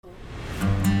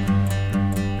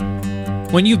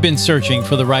When you've been searching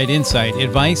for the right insight,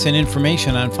 advice, and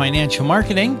information on financial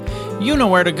marketing, you know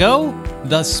where to go.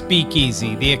 The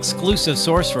Speakeasy, the exclusive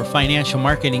source for financial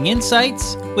marketing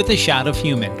insights with a shot of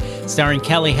human. Starring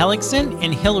Kelly Hellickson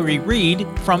and Hillary Reed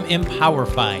from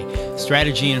Empowerfy.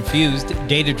 Strategy-infused,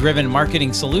 data-driven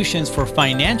marketing solutions for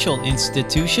financial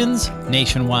institutions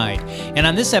nationwide. And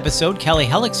on this episode, Kelly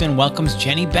Hellickson welcomes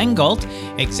Jenny Bengolt,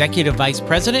 Executive Vice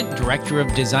President, Director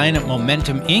of Design at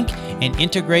Momentum Inc., an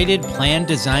integrated plan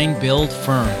design build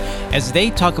firm, as they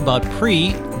talk about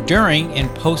during, and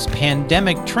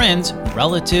post-pandemic trends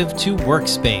relative to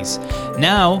workspace.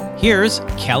 Now, here's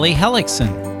Kelly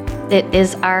Hellickson. It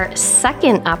is our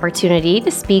second opportunity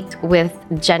to speak with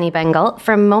Jenny Bengolt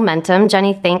from Momentum.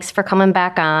 Jenny, thanks for coming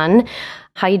back on.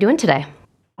 How are you doing today?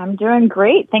 I'm doing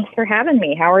great. Thanks for having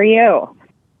me. How are you?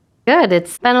 Good.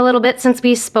 It's been a little bit since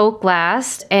we spoke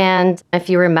last. And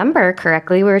if you remember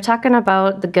correctly, we were talking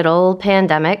about the good old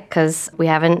pandemic because we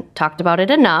haven't talked about it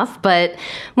enough, but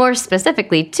more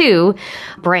specifically to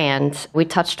brand. We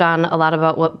touched on a lot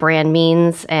about what brand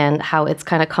means and how it's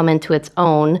kind of come into its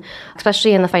own,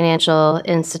 especially in the financial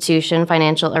institution,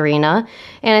 financial arena.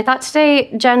 And I thought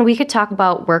today, Jen, we could talk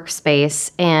about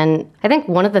workspace. And I think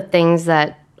one of the things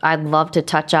that I'd love to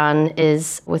touch on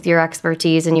is, with your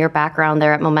expertise and your background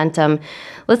there at Momentum,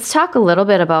 let's talk a little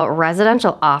bit about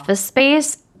residential office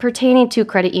space pertaining to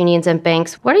credit unions and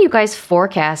banks. What are you guys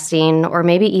forecasting or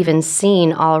maybe even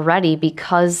seeing already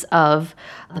because of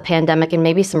the pandemic, and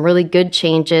maybe some really good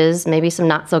changes, maybe some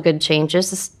not so good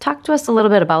changes? Just talk to us a little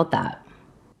bit about that.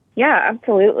 Yeah,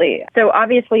 absolutely. So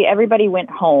obviously everybody went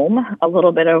home a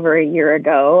little bit over a year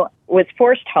ago, was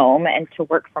forced home and to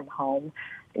work from home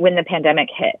when the pandemic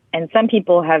hit. And some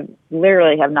people have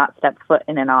not stepped foot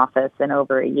in an office in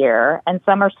over a year, and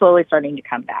some are slowly starting to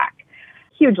come back.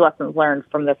 Huge lessons learned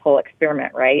from this whole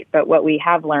experiment, right? But what we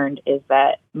have learned is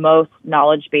that most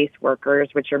knowledge-based workers,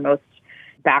 which are most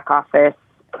back office,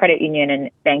 credit union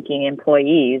and banking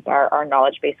employees, are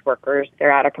knowledge-based workers.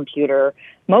 They're at a computer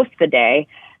most of the day,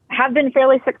 have been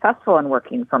fairly successful in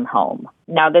working from home.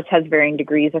 Now, this has varying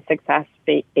degrees of success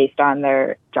based on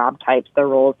their job types, their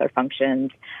roles, their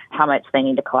functions, how much they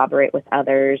need to collaborate with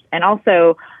others. And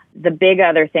also, the big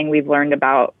other thing we've learned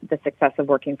about the success of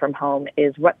working from home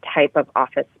is what type of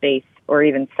office space or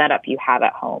even setup you have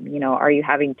at home. You know, are you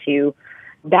having to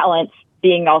balance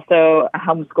being also a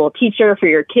homeschool teacher for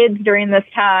your kids during this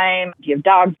time? Do you have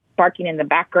dogs barking in the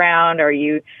background? Are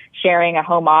you sharing a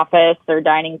home office or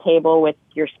dining table with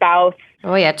your spouse?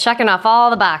 Oh yeah, checking off all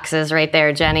the boxes right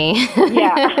there, Jenny.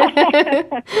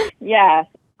 Yeah. Yeah.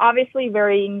 Obviously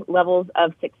varying levels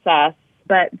of success,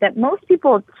 but that most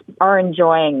people are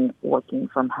enjoying working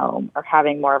from home or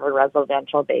having more of a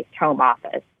residential-based home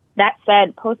office. That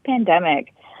said,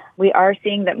 post-pandemic, we are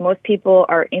seeing that most people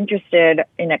are interested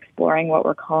in exploring what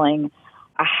we're calling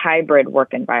a hybrid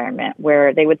work environment,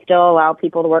 where they would still allow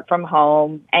people to work from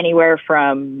home anywhere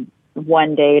from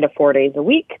 1 day to 4 days a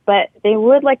week, but they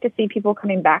would like to see people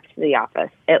coming back to the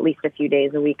office at least a few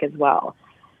days a week as well.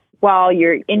 While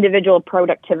your individual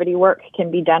productivity work can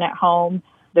be done at home,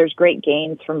 there's great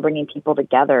gains from bringing people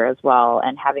together as well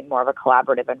and having more of a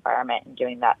collaborative environment and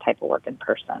doing that type of work in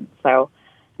person. So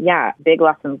yeah, big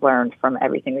lessons learned from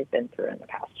everything we've been through in the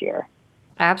past year.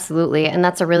 Absolutely. And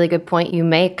that's a really good point you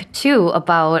make, too,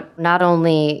 about not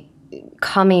only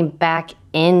coming back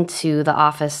into the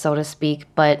office, so to speak,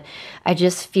 but I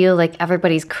just feel like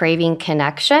everybody's craving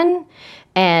connection.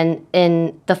 And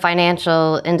in the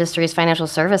financial industry's financial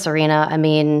service arena, I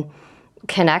mean,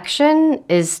 connection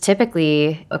is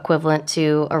typically equivalent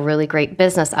to a really great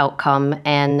business outcome.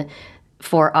 And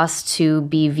for us to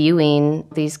be viewing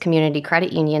these community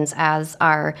credit unions as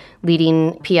our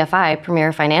leading PFI,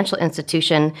 premier financial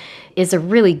institution, is a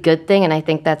really good thing. And I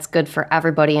think that's good for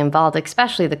everybody involved,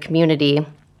 especially the community.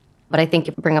 But I think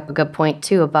you bring up a good point,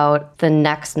 too, about the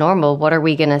next normal. What are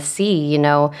we going to see? You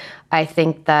know, I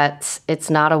think that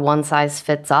it's not a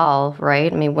one-size-fits-all,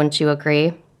 right? I mean, wouldn't you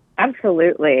agree?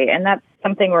 Absolutely. And that's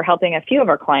something we're helping a few of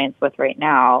our clients with right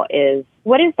now is,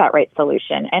 what is that right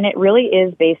solution? And it really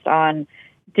is based on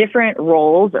different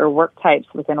roles or work types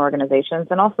within organizations,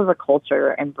 and also the culture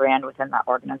and brand within that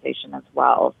organization as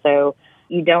well. So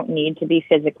you don't need to be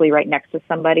physically right next to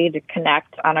somebody to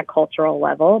connect on a cultural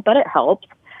level, but it helps.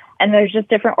 And there's just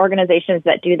different organizations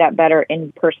that do that better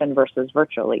in person versus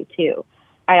virtually too.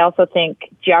 I also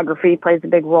think geography plays a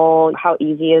big role. How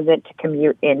easy is it to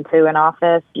commute into an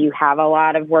office? Do you have a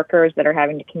lot of workers that are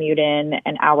having to commute in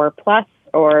an hour plus,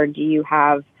 or do you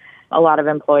have a lot of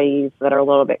employees that are a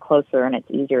little bit closer and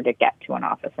it's easier to get to an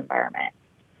office environment?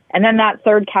 And then that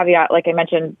third caveat, like I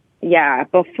mentioned,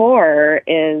 before,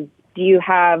 is do you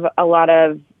have a lot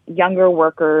of younger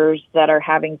workers that are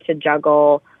having to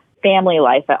juggle family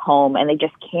life at home and they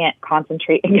just can't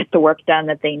concentrate and get the work done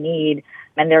that they need.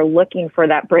 And they're looking for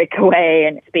that breakaway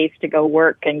and space to go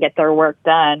work and get their work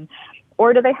done.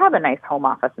 Or do they have a nice home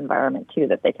office environment too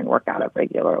that they can work out of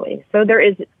regularly? So there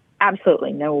is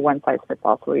absolutely no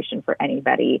one-size-fits-all solution for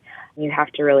anybody. You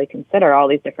have to really consider all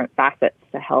these different facets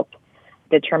to help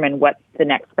determine what the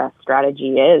next best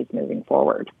strategy is moving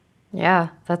forward. Yeah,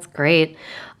 that's great.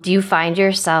 Do you find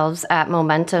yourselves at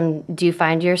Momentum, do you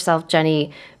find yourself,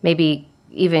 Jenny, maybe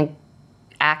even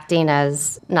acting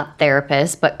as not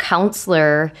therapist, but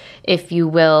counselor, if you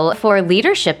will, for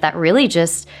leadership that really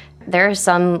just, there is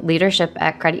some leadership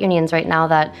at credit unions right now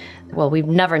that, well, we've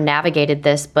never navigated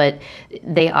this, but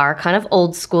they are kind of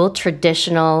old school,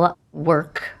 traditional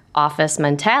work office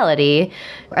mentality.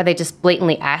 Are they just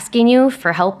blatantly asking you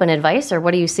for help and advice, or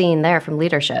what are you seeing there from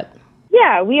leadership?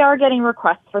 Yeah, we are getting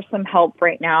requests for some help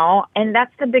right now. And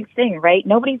that's the big thing, right?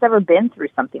 Nobody's ever been through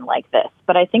something like this.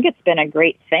 But I think it's been a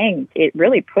great thing. It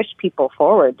really pushed people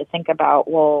forward to think about,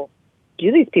 well,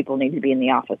 do these people need to be in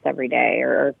the office every day?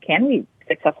 Or can we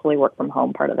successfully work from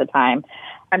home part of the time?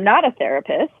 I'm not a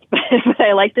therapist, but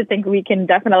I like to think we can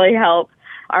definitely help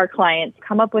our clients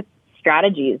come up with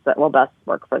strategies that will best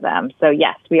work for them. So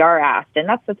yes, we are asked. And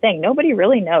that's the thing. Nobody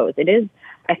really knows. It is,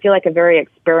 I feel like, a very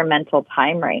experimental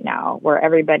time right now where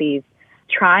everybody's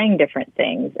trying different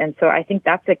things. And so I think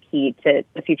that's a key to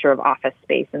the future of office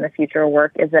space and the future of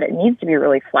work, is that it needs to be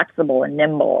really flexible and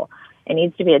nimble. It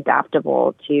needs to be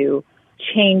adaptable to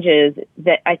changes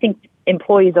that I think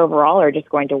employees overall are just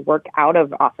going to work out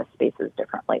of office spaces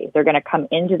differently. They're going to come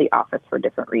into the office for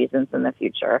different reasons in the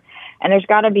future. And there's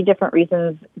got to be different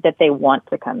reasons that they want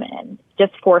to come in.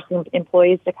 Just forcing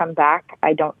employees to come back,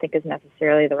 I don't think is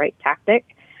necessarily the right tactic.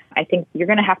 I think you're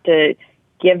going to have to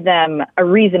give them a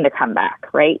reason to come back,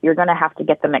 right? You're going to have to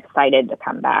get them excited to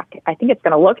come back. I think it's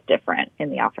going to look different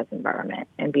in the office environment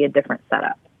and be a different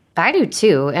setup. I do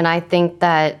too. And I think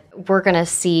that we're going to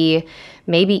see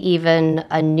maybe even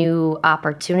a new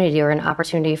opportunity or an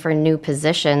opportunity for new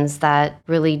positions that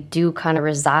really do kind of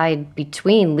reside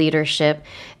between leadership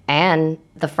and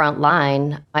the front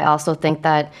line. I also think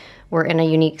that we're in a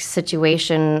unique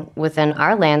situation within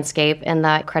our landscape in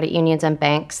that credit unions and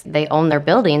banks, they own their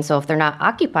building. So if they're not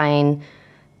occupying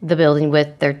the building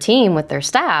with their team, with their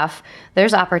staff,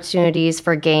 there's opportunities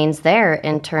for gains there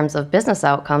in terms of business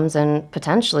outcomes and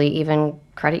potentially even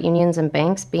credit unions and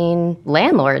banks being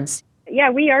landlords.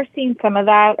 Yeah, we are seeing some of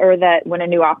that, or that when a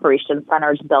new operations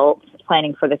center is built,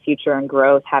 planning for the future and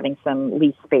growth, having some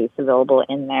lease space available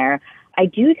in there. I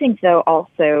do think, though,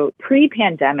 also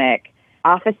pre-pandemic,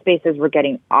 office spaces were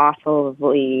getting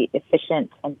awfully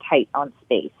efficient and tight on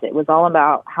space. It was all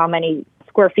about how many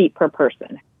square feet per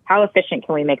person. How efficient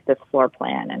can we make this floor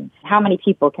plan, and how many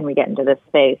people can we get into this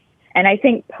space? And I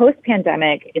think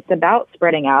post-pandemic, it's about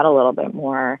spreading out a little bit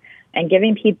more and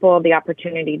giving people the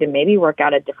opportunity to maybe work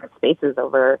out at different spaces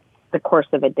over the course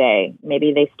of a day.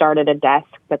 Maybe they start at a desk,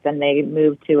 but then they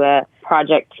move to a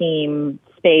project team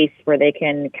space where they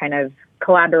can kind of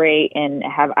collaborate and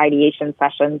have ideation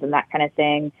sessions and that kind of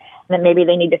thing. And then maybe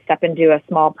they need to step into a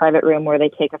small private room where they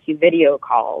take a few video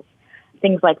calls.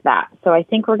 Things like that. So I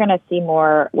think we're going to see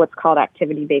more what's called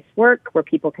activity-based work, where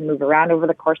people can move around over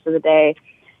the course of the day.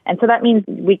 And so that means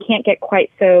we can't get quite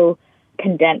so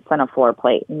condensed on a floor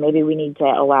plate. And maybe we need to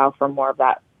allow for more of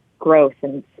that growth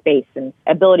and space and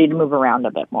ability to move around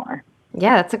a bit more.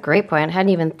 Yeah, that's a great point. I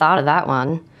hadn't even thought of that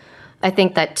one. I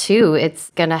think that, too, it's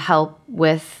going to help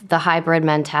with the hybrid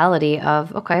mentality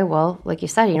of, okay, well, like you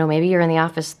said, maybe you're in the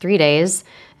office 3 days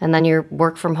and then you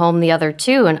work from home the other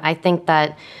 2. And I think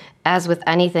that, as with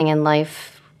anything in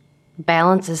life,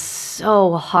 balance is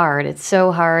so hard. It's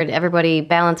so hard. Everybody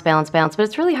balance, but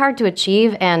it's really hard to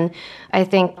achieve. And I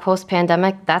think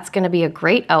post-pandemic, that's going to be a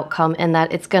great outcome in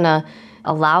that it's going to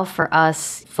allow for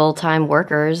us full-time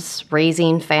workers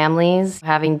raising families,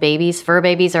 having babies, fur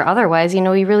babies or otherwise. You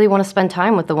really want to spend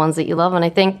time with the ones that you love. And I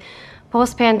think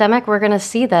post-pandemic, we're going to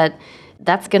see that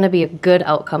that's going to be a good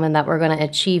outcome and that we're going to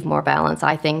achieve more balance,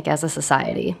 I think, as a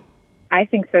society. I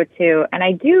think so too.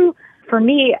 And for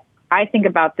me, I think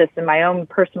about this in my own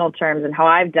personal terms and how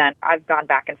I've gone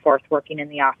back and forth working in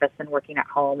the office and working at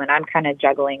home. And I'm kind of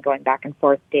juggling going back and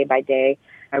forth day by day.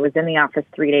 I was in the office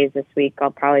 3 days this week.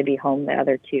 I'll probably be home the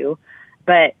other 2.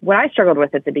 But what I struggled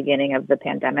with at the beginning of the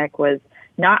pandemic was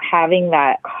not having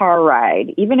that car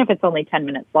ride, even if it's only 10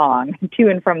 minutes long, to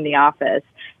and from the office.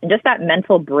 And just that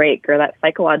mental break or that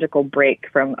psychological break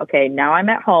from, okay, now I'm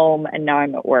at home and now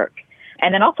I'm at work.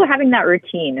 And then also having that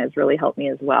routine has really helped me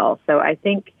as well. So I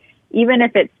think even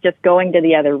if it's just going to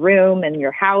the other room in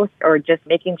your house or just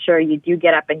making sure you do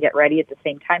get up and get ready at the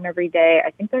same time every day,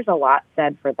 I think there's a lot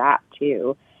said for that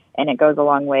too. And it goes a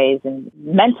long ways in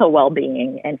mental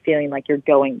well-being and feeling like you're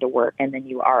going to work and then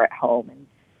you are at home, and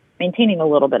maintaining a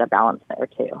little bit of balance there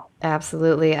too.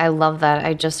 Absolutely. I love that.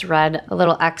 I just read a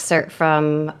little excerpt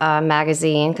from a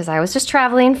magazine because I was just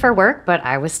traveling for work, but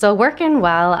I was still working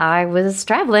while I was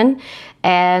traveling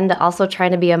and also trying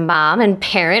to be a mom and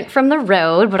parent from the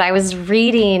road. But I was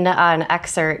reading an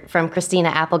excerpt from Christina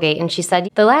Applegate, and she said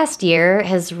the last year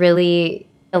has really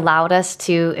allowed us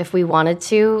to, if we wanted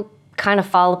to, kind of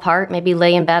fall apart, maybe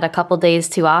lay in bed a couple days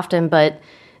too often, but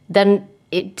then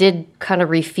it did kind of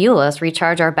refuel us,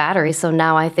 recharge our batteries. So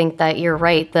now I think that you're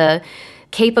right. The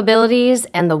capabilities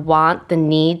and the want, the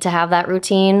need to have that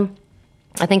routine,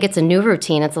 I think it's a new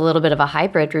routine. It's a little bit of a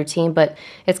hybrid routine, but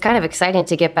it's kind of exciting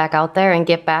to get back out there and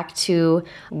get back to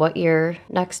what your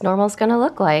next normal is going to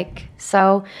look like.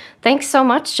 So thanks so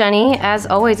much, Jenny. As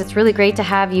always, it's really great to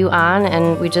have you on,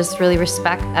 and we just really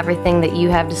respect everything that you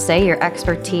have to say, your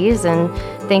expertise, and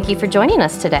thank you for joining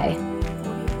us today.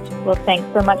 Well, thanks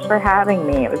so much for having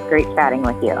me. It was great chatting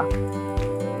with you.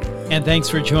 And thanks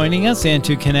for joining us. And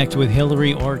to connect with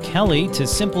Hillary or Kelly to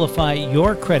simplify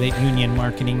your credit union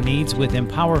marketing needs with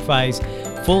EmpowerFi's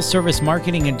full-service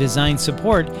marketing and design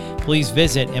support, please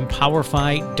visit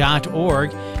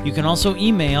empowerfi.org. You can also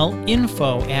email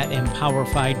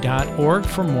info@empowerfi.org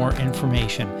for more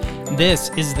information. This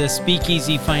is the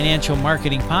Speakeasy Financial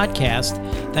Marketing Podcast.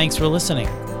 Thanks for listening.